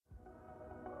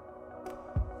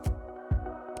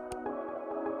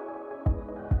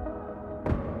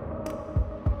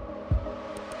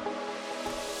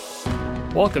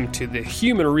Welcome to the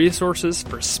Human Resources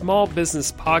for Small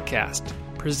Business podcast,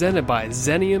 presented by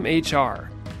Xenium HR.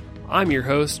 I'm your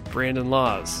host, Brandon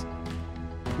Laws.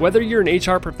 Whether you're an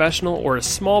HR professional or a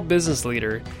small business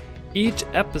leader, each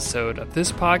episode of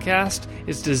this podcast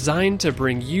is designed to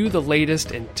bring you the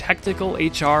latest in technical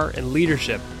HR and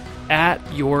leadership at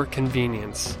your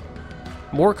convenience.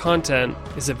 More content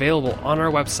is available on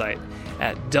our website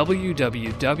at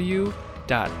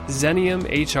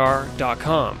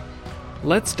www.xeniumhr.com.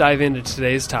 Let's dive into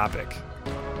today's topic.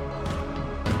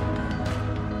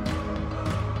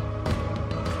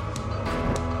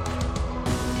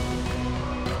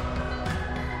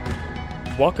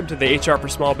 Welcome to the HR for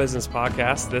Small Business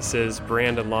podcast. This is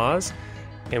Brandon Laws,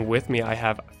 and with me I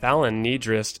have Fallon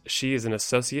Niedrist. She is an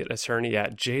associate attorney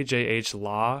at JJH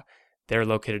Law. They're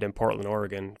located in Portland,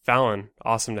 Oregon. Fallon,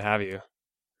 awesome to have you.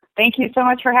 Thank you so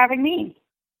much for having me.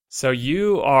 So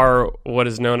you are what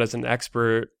is known as an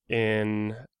expert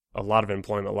in a lot of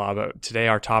employment law, but today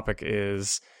our topic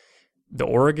is the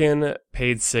Oregon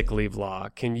Paid Sick Leave Law.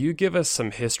 Can you give us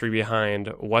some history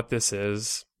behind what this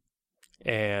is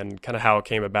and kind of how it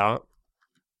came about?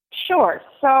 Sure.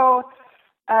 So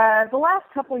the last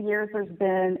couple of years, there's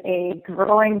been a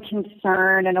growing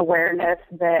concern and awareness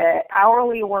that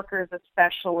hourly workers,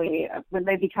 especially when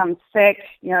they become sick,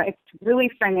 it's really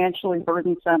financially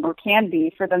burdensome, or can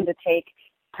be, for them to take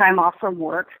time off from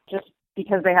work just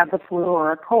because they have the flu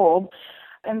or a cold.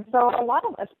 And so a lot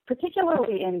of us,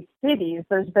 particularly in cities,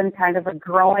 there's been kind of a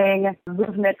growing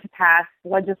movement to pass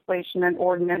legislation and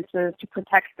ordinances to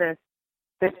protect this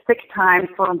sick time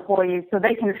for employees, so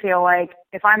they can feel like,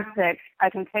 if I'm sick,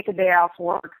 I can take a day off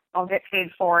work, I'll get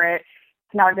paid for it.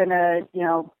 It's not going to,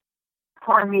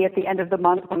 harm me at the end of the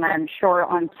month when I'm short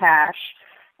on cash.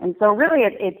 And so really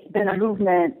it's been a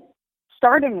movement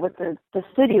starting with the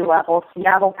city level.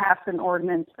 Seattle passed an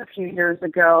ordinance a few years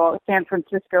ago. San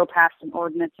Francisco passed an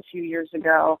ordinance a few years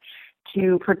ago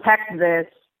to protect this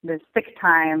sick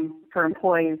time for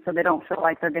employees, so they don't feel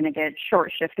like they're going to get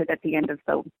short-shifted at the end of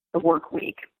the work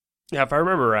week. Yeah, if I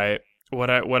remember right,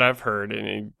 what I've heard,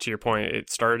 and to your point,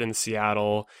 it started in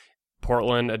Seattle.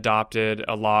 Portland adopted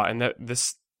a law, and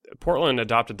Portland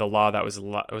adopted the law that was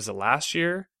it last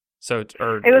year?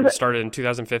 It started in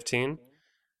 2015?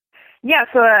 Yeah,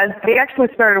 so they actually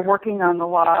started working on the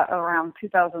law around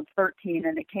 2013,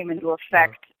 and it came into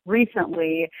effect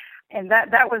recently. And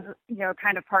that was,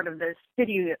 kind of part of the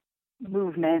city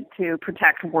movement to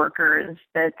protect workers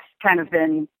that's kind of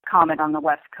been common on the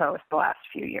West Coast the last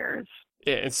few years.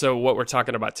 Yeah, and so what we're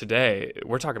talking about today,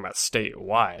 we're talking about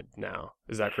statewide now.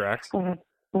 Is that correct?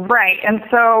 Right. And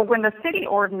so when the city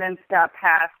ordinance got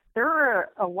passed, there were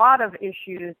a lot of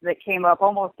issues that came up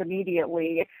almost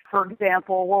immediately. For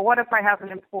example, well, what if I have an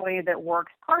employee that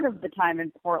works part of the time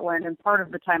in Portland and part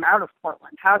of the time out of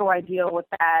Portland? How do I deal with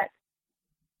that?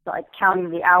 Like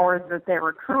counting the hours that they're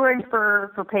accruing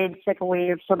for paid sick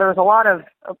leave. So there's a lot of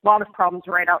problems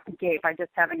right out the gate by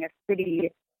just having a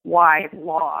city-wide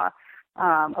law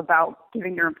about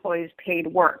giving your employees paid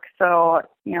work. So,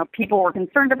 people were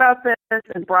concerned about this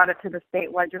and brought it to the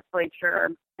state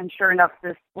legislature. And sure enough,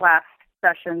 this last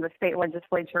session, the state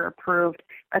legislature approved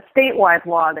a statewide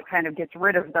law that kind of gets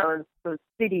rid of those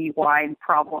city-wide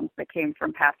problems that came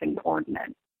from passing the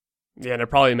ordinance. Yeah, and it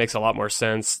probably makes a lot more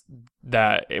sense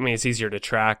that, it's easier to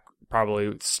track probably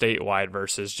statewide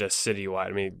versus just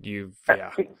citywide. It'd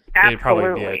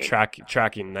probably be a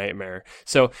tracking nightmare.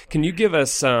 So can you give us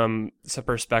some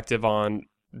perspective on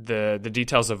the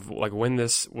details of like when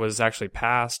this was actually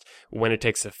passed, when it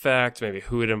takes effect, maybe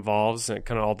who it involves, and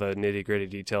kind of all the nitty-gritty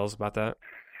details about that?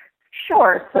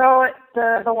 Sure. So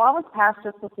the law was passed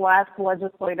just this last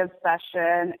legislative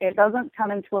session. It doesn't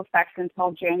come into effect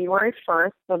until January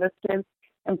 1st. So this gives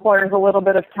employers a little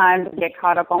bit of time to get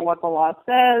caught up on what the law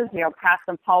says, pass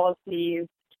some policies,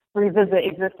 revisit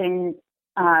existing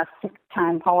sick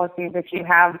time policies if you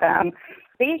have them.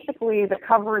 Basically, the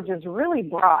coverage is really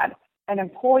broad.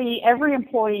 Every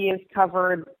employee is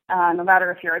covered, no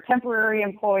matter if you're a temporary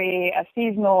employee, a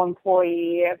seasonal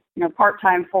employee,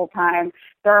 part-time, full-time.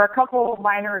 There are a couple of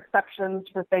minor exceptions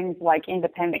for things like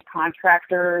independent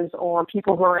contractors or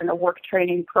people who are in the work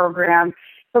training program.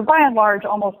 So by and large,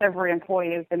 almost every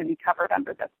employee is going to be covered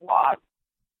under this law.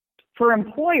 For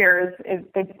employers,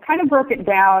 they kind of broke it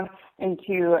down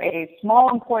into a small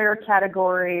employer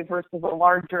category versus a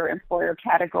larger employer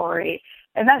category.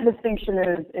 And that distinction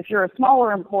is, if you're a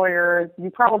smaller employer, you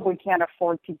probably can't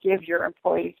afford to give your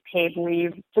employees paid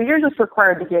leave. So you're just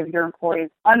required to give your employees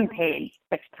unpaid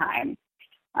sick time.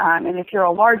 And if you're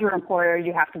a larger employer,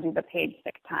 you have to do the paid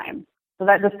sick time. So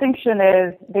that distinction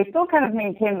is they still kind of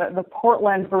maintain the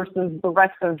Portland versus the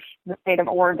rest of the state of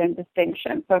Oregon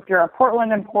distinction. So if you're a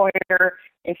Portland employer,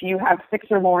 if you have 6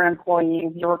 or more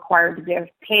employees, you're required to give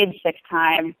paid sick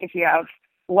time. If you have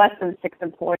less than 6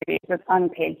 employees, it's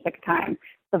unpaid sick time.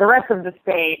 So the rest of the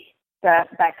state, that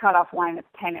cutoff line is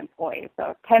 10 employees.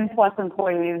 So 10 plus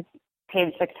employees,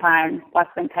 paid sick time, less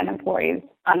than 10 employees,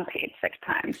 unpaid sick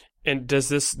time. And does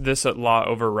this law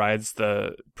overrides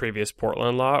the previous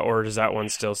Portland law, or does that one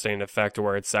still stay in effect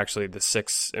where it's actually the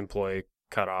 6 employee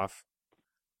cutoff?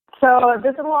 So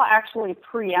this law actually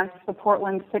preempts the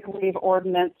Portland sick leave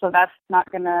ordinance, so that's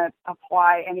not going to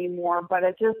apply anymore, but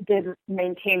it just did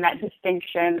maintain that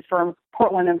distinction for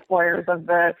Portland employers of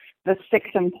the 6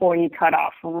 employee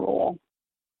cutoff rule.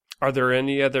 Are there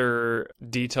any other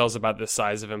details about the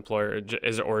size of employer,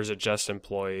 or is it just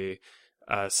employee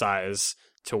size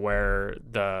to where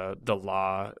the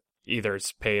law either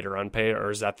it's paid or unpaid, or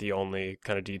is that the only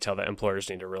kind of detail that employers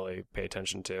need to really pay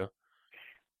attention to?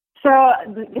 So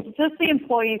it's just the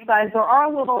employee size. There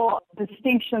are little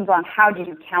distinctions on how do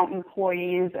you count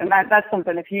employees, and that's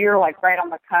something, if you're like right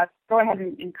on the cusp, go ahead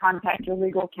and contact your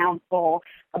legal counsel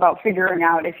about figuring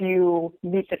out if you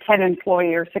meet the 10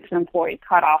 employee or 6 employee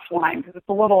cutoff line, because it's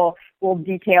a little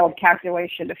detailed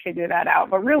calculation to figure that out.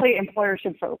 But really, employers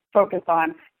should focus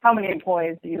on how many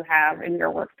employees do you have in your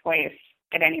workplace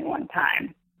at any one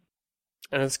time.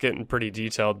 And it's getting pretty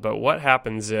detailed, but what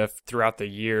happens if throughout the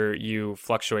year you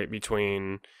fluctuate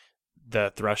between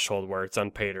the threshold where it's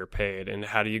unpaid or paid, and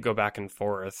how do you go back and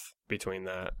forth between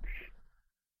that?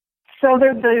 So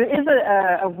there is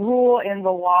a rule in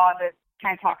the law that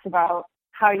kind of talks about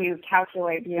how you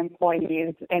calculate the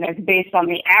employees, and it's based on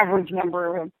the average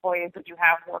number of employees that you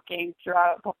have working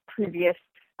throughout the previous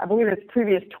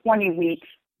 20 weeks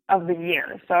of the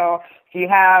year. So if you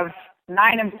have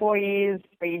 9 employees,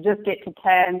 but you just get to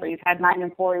 10, but you've had 9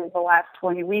 employees the last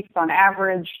 20 weeks on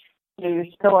average, you're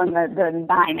still in the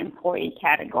 9 employee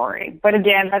category. But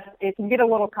again, it can get a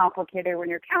little complicated when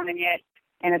you're counting it,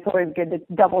 and it's always good to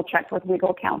double check with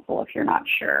legal counsel if you're not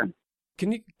sure.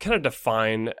 Can you kind of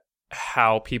define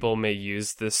how people may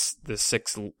use this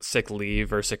sick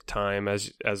leave or sick time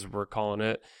as we're calling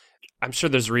it? I'm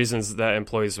sure there's reasons that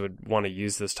employees would want to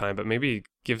use this time, but maybe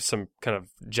give some kind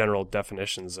of general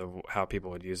definitions of how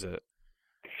people would use it.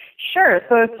 Sure.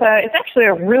 So it's actually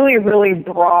a really, really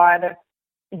broad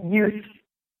use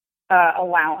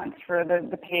allowance for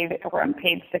the paid or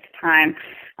unpaid sick time.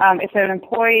 If an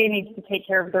employee needs to take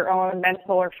care of their own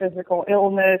mental or physical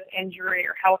illness, injury,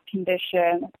 or health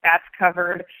condition, that's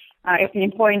covered. If the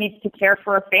employee needs to care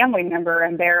for a family member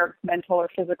and their mental or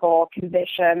physical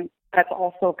condition, that's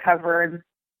also covered.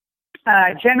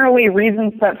 Generally,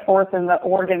 reasons set forth in the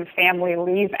Oregon Family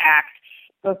Leave Act,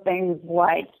 so things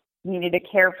like you need to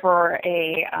care for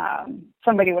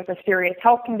somebody with a serious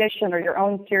health condition or your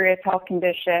own serious health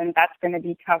condition, that's going to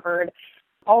be covered.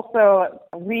 Also,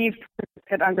 leave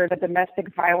protected under the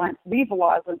domestic violence leave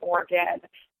laws in Oregon.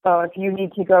 So if you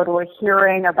need to go to a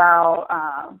hearing about,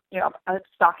 a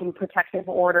stalking protective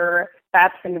order,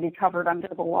 that's going to be covered under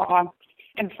the law.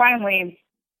 And finally,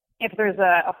 if there's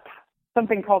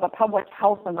something called a public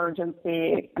health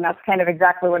emergency, and that's kind of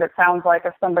exactly what it sounds like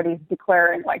if somebody's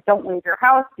declaring, like, don't leave your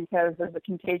house because there's a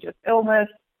contagious illness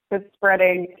that's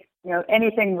spreading,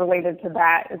 anything related to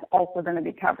that is also going to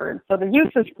be covered. So the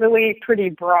use is really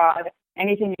pretty broad.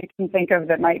 Anything you can think of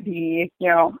that might be,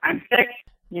 I'm sick.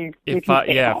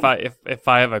 If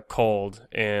I have a cold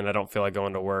and I don't feel like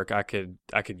going to work, I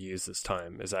could use this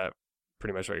time. Is that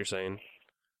pretty much what you're saying?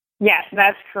 Yes,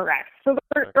 that's correct. So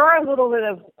there are a little bit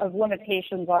of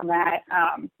limitations on that.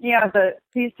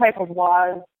 These type of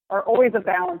laws are always a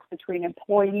balance between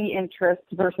employee interests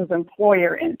versus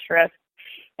employer interests.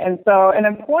 And so an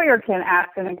employer can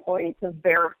ask an employee to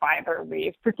verify their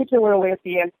leave, particularly if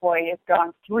the employee has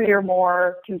gone 3 or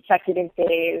more consecutive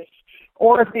days,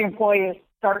 or if the employee is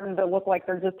starting to look like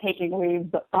they're just taking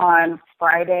leave on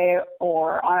Friday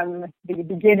or on the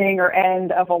beginning or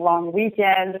end of a long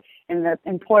weekend, and the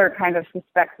employer kind of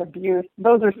suspects abuse.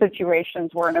 Those are situations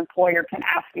where an employer can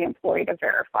ask the employee to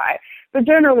verify. But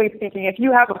generally speaking, if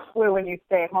you have a flu and you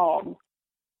stay home,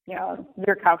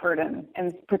 you're covered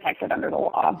and protected under the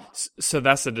law. So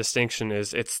that's the distinction,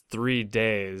 is it's 3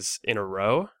 days in a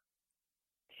row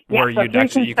where you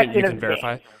can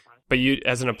verify. Days. But you,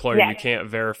 as an employer, You can't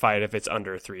verify it if it's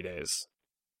under 3 days.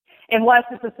 Unless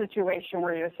it's a situation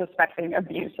where you're suspecting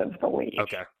abuse of the leave.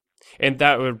 Okay. And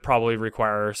that would probably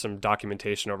require some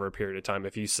documentation over a period of time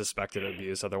if you suspected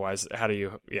abuse. Otherwise,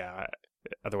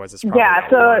 otherwise it's probably not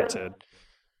warranted.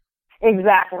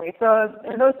 Exactly. So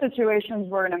in those situations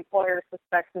where an employer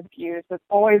suspects abuse, it's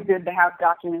always good to have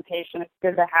documentation. It's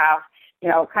good to have,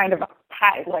 kind of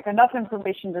like enough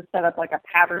information to set up like a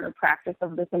pattern or practice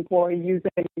of this employee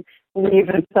using leave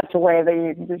in such a way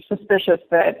that you're suspicious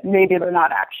that maybe they're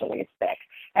not actually sick.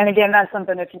 And again, that's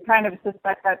something, if you kind of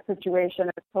suspect that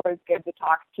situation, it's always good to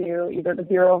talk to either the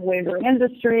Bureau of Labor and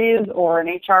Industries or an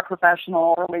HR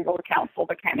professional or legal counsel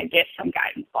to kind of get some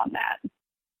guidance on that.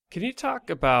 Can you talk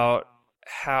about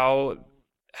how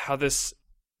this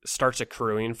starts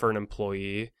accruing for an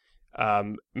employee?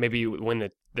 Maybe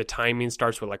when the timing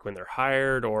starts with like when they're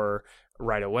hired or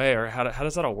right away, or how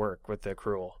does that all work with the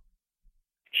accrual?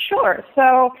 Sure.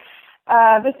 So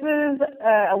this is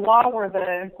a law where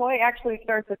the employee actually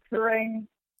starts accruing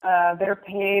their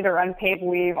paid or unpaid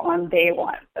leave on day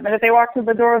one. The minute they walk through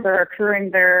the door, they're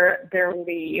accruing their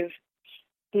leave.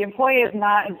 The employee is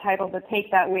not entitled to take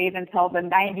that leave until the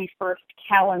 91st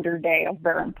calendar day of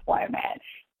their employment.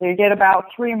 So you get about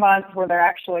 3 months where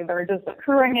they're just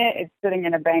accruing it. It's sitting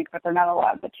in a bank, but they're not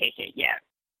allowed to take it yet.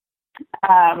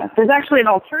 There's actually an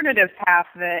alternative path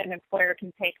that an employer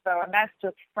can take, though, and that's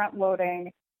just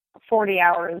front-loading 40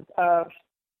 hours of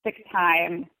sick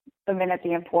time the minute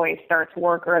the employee starts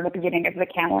work or at the beginning of the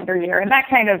calendar year. And that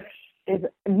kind of is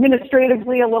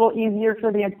administratively a little easier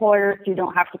for the employer, so you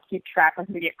don't have to keep track of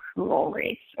the accrual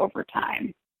rates over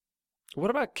time. What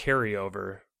about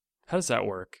carryover? How does that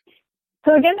work?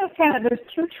 So again, there's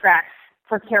two tracks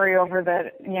for carryover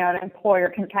that, an employer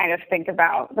can kind of think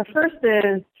about. The first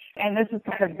is, and this is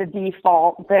kind of the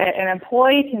default, that an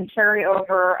employee can carry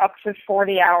over up to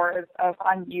 40 hours of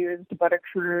unused but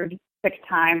accrued sick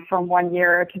time from one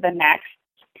year to the next.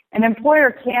 An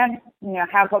employer can,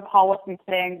 have a policy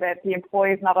saying that the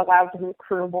employee is not allowed to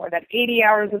accrue more than 80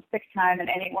 hours of sick time in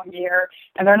any one year,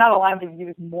 and they're not allowed to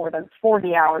use more than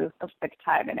 40 hours of sick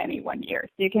time in any one year.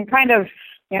 So you can kind of,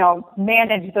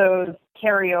 manage those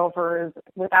carryovers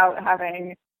without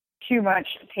having too much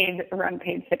paid or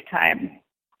unpaid sick time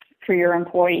for your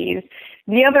employees.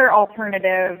 The other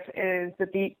alternative is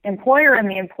that the employer and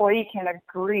the employee can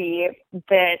agree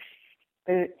that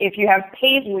if you have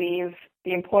paid leave,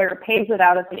 the employer pays it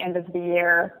out at the end of the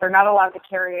year. They're not allowed to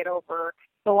carry it over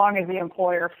so long as the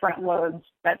employer front loads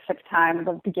that sick time at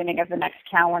the beginning of the next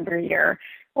calendar year.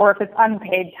 Or if it's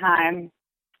unpaid time,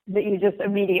 that you just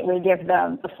immediately give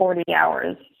them the 40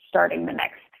 hours starting the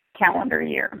next calendar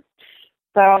year.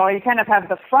 So you kind of have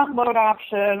the front load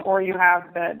option or you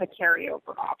have the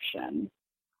carryover option.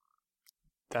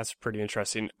 That's pretty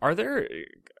interesting. Are there,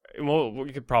 well,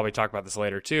 we could probably talk about this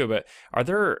later too, but are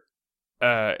there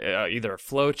either a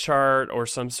flow chart or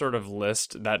some sort of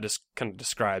list that just kind of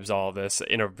describes all of this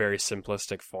in a very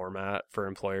simplistic format for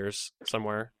employers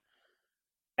somewhere?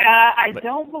 I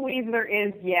don't believe there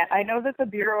is yet. I know that the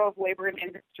Bureau of Labor and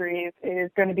Industries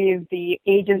is going to be the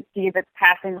agency that's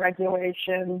passing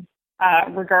regulations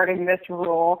regarding this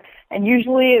rule. And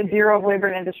usually the Bureau of Labor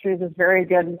and Industries is very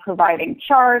good in providing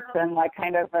charts and like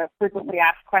kind of frequently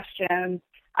asked questions.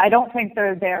 I don't think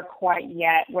they're there quite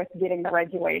yet with getting the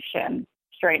regulation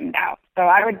straightened out. So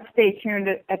I would stay tuned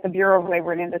at the Bureau of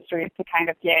Labor and Industries to kind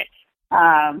of get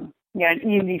an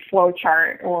easy flow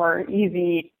chart or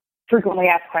easy frequently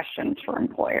asked questions for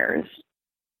employers.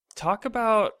 Talk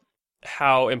about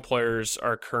how employers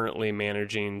are currently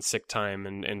managing sick time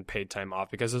and paid time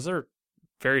off, because those are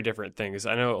very different things.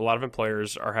 I know a lot of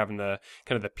employers are having the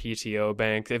kind of the PTO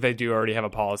bank. If they do already have a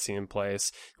policy in place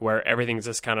where everything's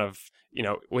just kind of,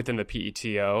 within the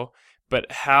PETO. But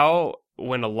how,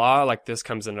 when a law like this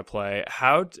comes into play,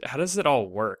 how does it all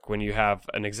work when you have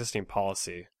an existing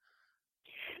policy?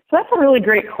 So that's a really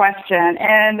great question,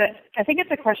 and I think it's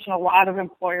a question a lot of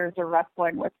employers are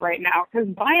wrestling with right now, because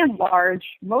by and large,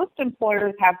 most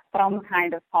employers have some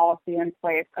kind of policy in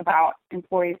place about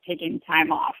employees taking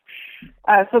time off.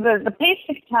 So the paid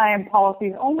sick time policy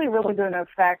is only really going to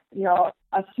affect,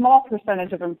 a small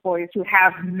percentage of employees who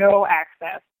have no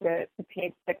access to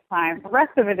paid sick time. The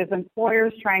rest of it is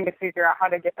employers trying to figure out how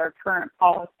to get their current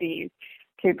policies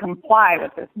to comply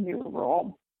with this new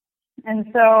rule. And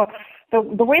so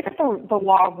the way that the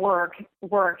law works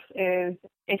is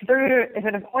if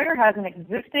an employer has an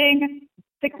existing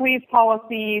sick leave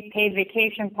policy, paid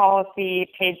vacation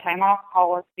policy, paid time off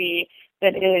policy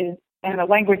that is, and the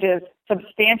language is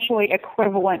substantially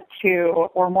equivalent to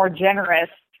or more generous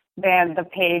than the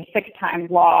paid sick time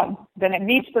law, then it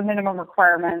meets the minimum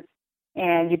requirements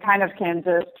and you kind of can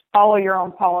just follow your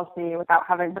own policy without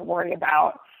having to worry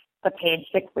about the paid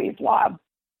sick leave law.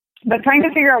 But trying to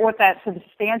figure out what that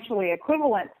substantially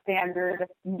equivalent standard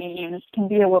means can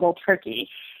be a little tricky.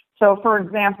 So, for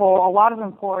example, a lot of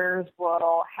employers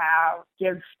will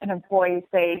give an employee,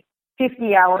 say,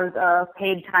 50 hours of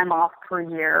paid time off per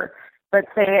year, but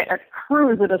say it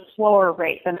accrues at a slower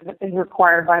rate than is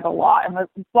required by the law. And the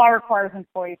law requires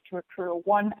employees to accrue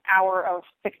 1 hour of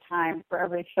sick time for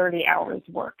every 30 hours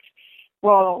worked.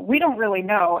 Well, we don't really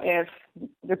know if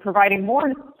they're providing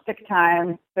more sick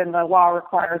time than the law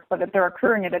requires, but if they're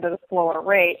accruing it at a slower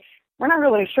rate, we're not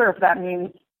really sure if that means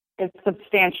it's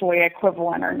substantially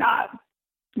equivalent or not.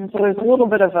 And so there's a little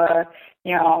bit of a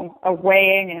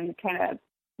weighing and kind of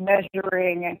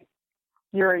measuring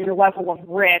your level of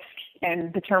risk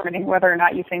and determining whether or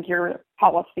not you think your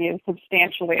policy is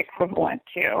substantially equivalent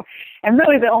to. And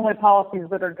really the only policies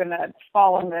that are going to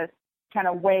fall in this kind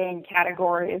of weighing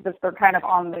category is if they're kind of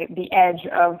on the edge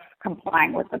of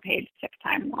complying with the paid sick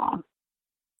time law.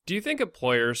 Do you think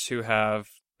employers who have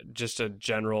just a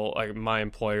general, like my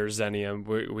employer,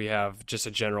 Zenium, we have just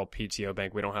a general PTO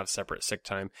bank, we don't have separate sick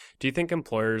time. Do you think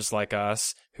employers like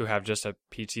us who have just a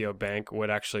PTO bank would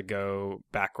actually go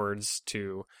backwards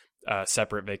to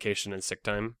separate vacation and sick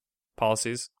time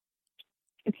policies?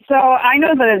 So I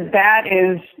know that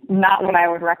is not what I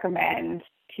would recommend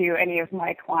to any of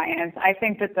my clients. I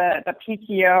think that the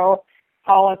PTO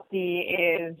policy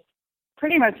is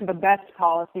pretty much the best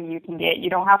policy you can get. You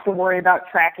don't have to worry about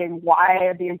tracking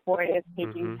why the employee is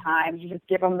taking time. You just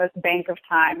give them this bank of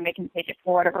time. They can take it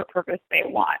for whatever purpose they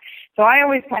want. So I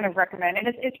always kind of recommend, and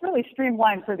it's really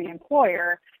streamlined for the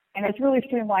employer, and it's really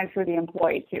streamlined for the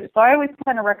employee too. So I always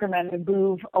kind of recommend to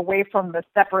move away from the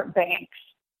separate banks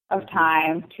of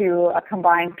time to a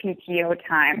combined PTO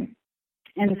time.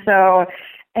 And so,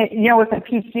 with the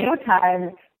PTO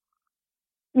time,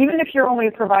 even if you're only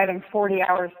providing 40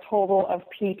 hours total of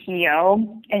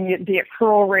PTO and the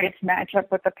accrual rates match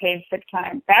up with the paid sick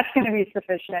time, that's going to be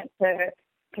sufficient to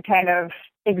kind of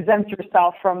exempt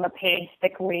yourself from the paid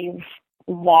sick leave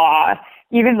law.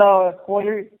 Even though,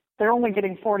 they're only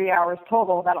getting 40 hours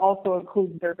total, that also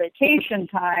includes their vacation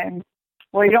time.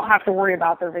 Well, you don't have to worry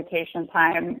about their vacation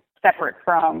time separate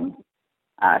from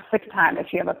sick time if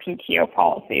you have a PTO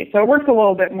policy. So it works a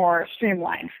little bit more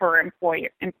streamlined for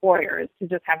employers to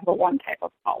just have the one type of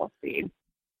policy.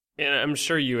 And I'm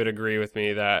sure you would agree with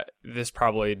me that this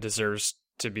probably deserves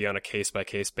to be on a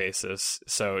case-by-case basis.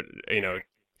 So,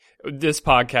 this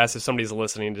podcast, if somebody's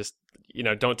listening, just,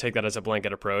 don't take that as a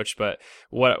blanket approach. But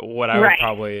what I would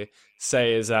probably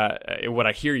say is that, what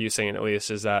I hear you saying at least,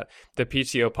 is that the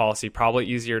PTO policy probably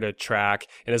easier to track.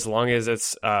 And as long as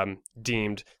it's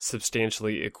deemed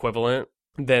substantially equivalent,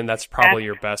 then that's probably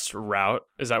your best route.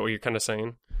 Is that what you're kind of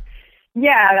saying?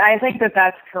 Yeah, I think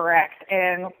that's correct.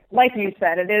 And like you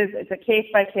said, it's a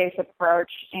case-by-case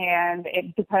approach, and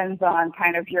it depends on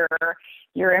kind of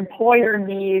your employer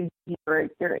needs,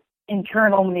 your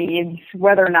internal needs,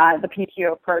 whether or not the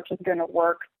PTO approach is going to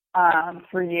work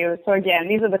for you. So again,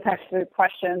 these are the types of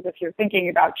questions if you're thinking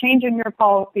about changing your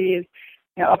policies.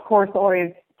 Of course,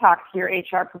 always talk to your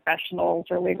HR professionals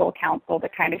or legal counsel to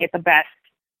kind of get the best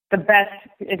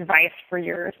advice for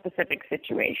your specific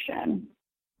situation.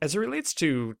 As it relates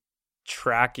to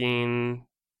tracking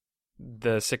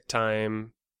the sick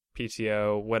time,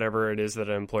 PTO, whatever it is that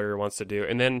an employer wants to do,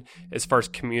 and then as far as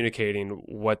communicating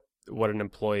what an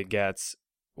employee gets,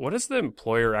 what is the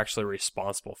employer actually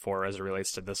responsible for as it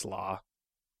relates to this law?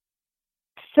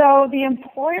 So the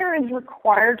employer is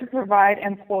required to provide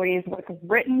employees with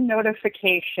written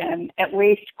notification at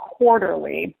least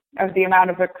quarterly of the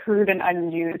amount of accrued and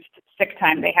unused sick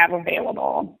time they have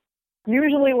available.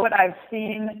 Usually what I've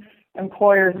seen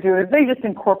employers do is they just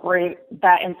incorporate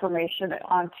that information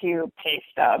onto pay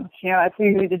stubs. It's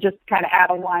easy to just kind of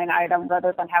add a line item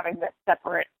rather than having this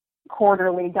separate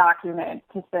quarterly document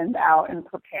to send out and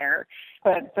prepare.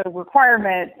 But the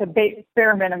requirement, the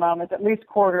bare minimum, is at least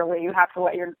quarterly. You have to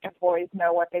let your employees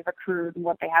know what they've accrued and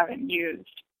what they haven't used.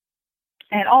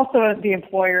 And also the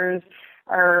employers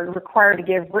are required to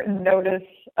give written notice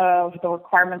of the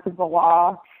requirements of the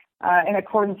law in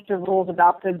accordance to rules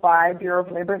adopted by Bureau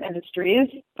of Labor and Industries.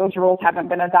 Those rules haven't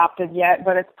been adopted yet,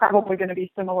 but it's probably going to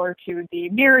be similar to the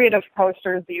myriad of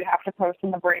posters that you have to post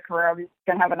in the break room. You're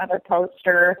going to have another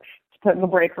poster to put in the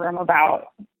break room about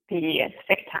the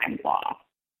sick time law.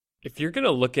 If you're going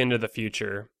to look into the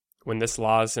future when this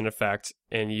law is in effect,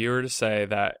 and you were to say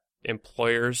that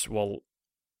employers will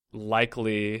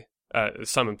likely,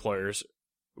 some employers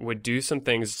would do some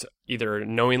things either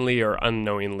knowingly or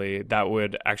unknowingly that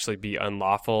would actually be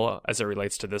unlawful as it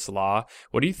relates to this law,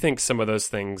 what do you think some of those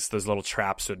things, those little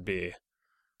traps would be?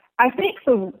 I think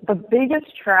the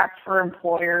biggest trap for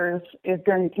employers is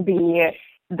going to be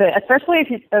especially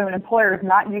if an employer is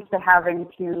not used to having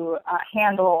to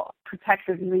handle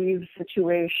protected leave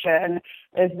situation,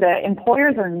 is that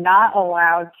employers are not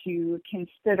allowed to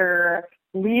consider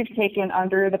leave taken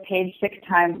under the paid sick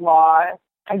time law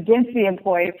against the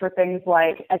employee for things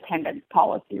like attendance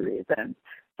policy reasons.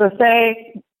 So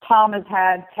say Tom has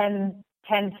had 10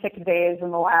 sick days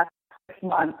in the last 6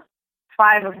 months.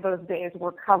 5 of those days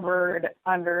were covered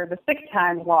under the sick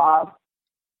time law.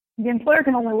 The employer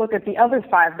can only look at the other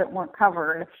 5 that weren't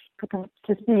covered to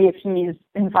see if he's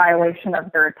in violation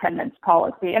of their attendance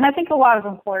policy. And I think a lot of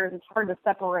employers, it's hard to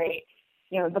separate,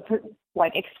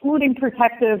 like excluding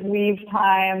protective leave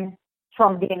time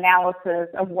from the analysis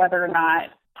of whether or not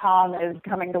Tom is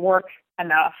coming to work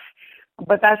enough.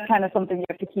 But that's kind of something you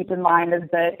have to keep in mind, is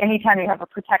that anytime you have a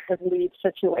protective leave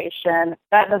situation,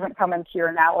 that doesn't come into your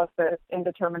analysis in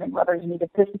determining whether you need to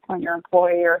discipline your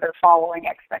employee or they're following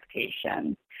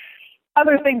expectations.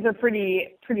 Other things are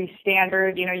pretty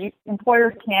standard.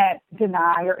 Employers can't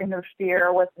deny or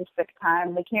interfere with the sick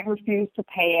time. They can't refuse to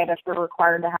pay it if they're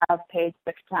required to have paid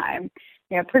sick time.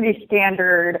 Pretty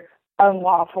standard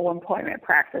unlawful employment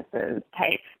practices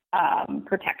type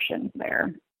protections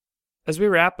there. As we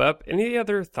wrap up, any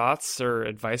other thoughts or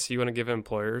advice you want to give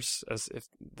employers, as if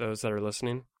those that are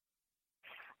listening?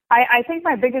 I think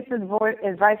my biggest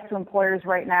advice to employers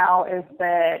right now is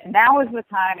that now is the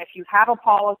time, if you have a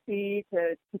policy,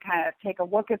 to kind of take a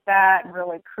look at that and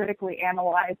really critically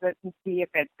analyze it to see if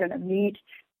it's going to meet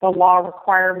the law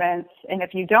requirements. And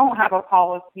if you don't have a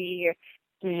policy,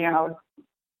 find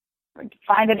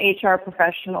an HR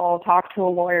professional, talk to a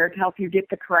lawyer to help you get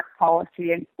the correct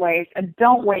policy in place. And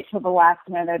don't wait till the last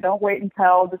minute. Don't wait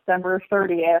until December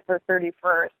 30th or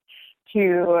 31st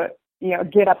to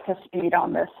get up to speed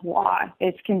on this law.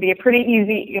 It can be a pretty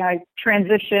easy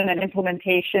transition and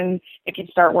implementation if you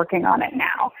start working on it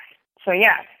now. So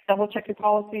double check your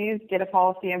policies, get a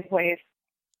policy in place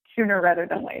sooner rather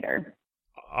than later.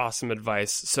 Awesome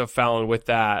advice. So Fallon, with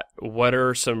that, what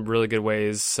are some really good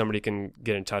ways somebody can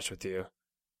get in touch with you?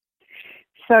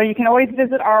 So you can always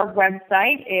visit our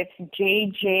website. It's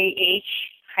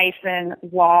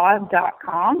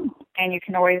jjh-law.com. And you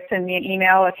can always send me an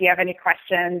email if you have any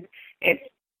questions. It's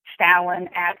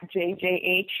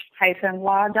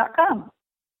fallon@jjh-law.com.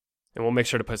 And we'll make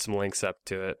sure to put some links up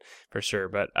to it for sure.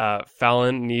 But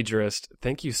Fallon Niedrist,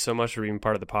 thank you so much for being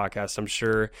part of the podcast. I'm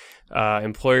sure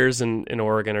employers in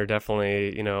Oregon are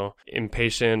definitely,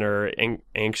 impatient or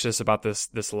anxious about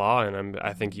this law, and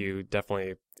I think you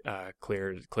definitely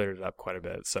cleared it up quite a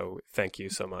bit. So thank you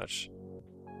so much.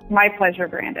 My pleasure,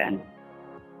 Brandon.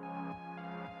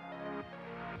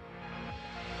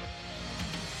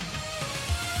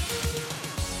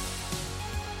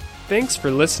 Thanks for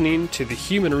listening to the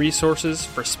Human Resources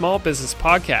for Small Business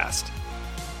podcast.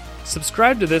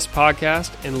 Subscribe to this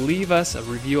podcast and leave us a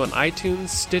review on iTunes,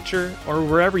 Stitcher, or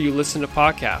wherever you listen to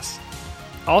podcasts.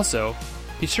 Also,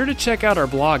 be sure to check out our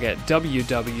blog at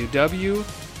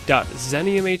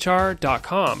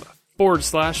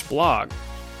www.xeniumhr.com/blog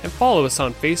and follow us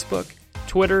on Facebook,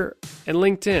 Twitter, and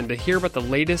LinkedIn to hear about the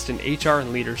latest in HR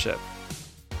and leadership.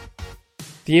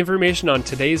 The information on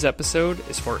today's episode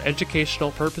is for educational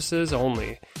purposes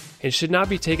only and should not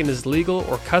be taken as legal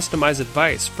or customized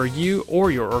advice for you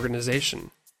or your organization.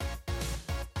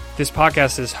 This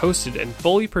podcast is hosted and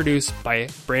fully produced by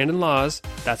Brandon Laws,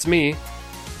 that's me,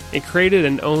 and created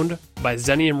and owned by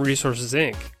Xenium Resources,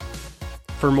 Inc.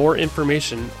 For more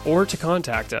information or to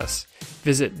contact us,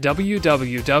 visit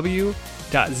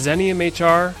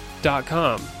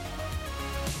www.xeniumhr.com.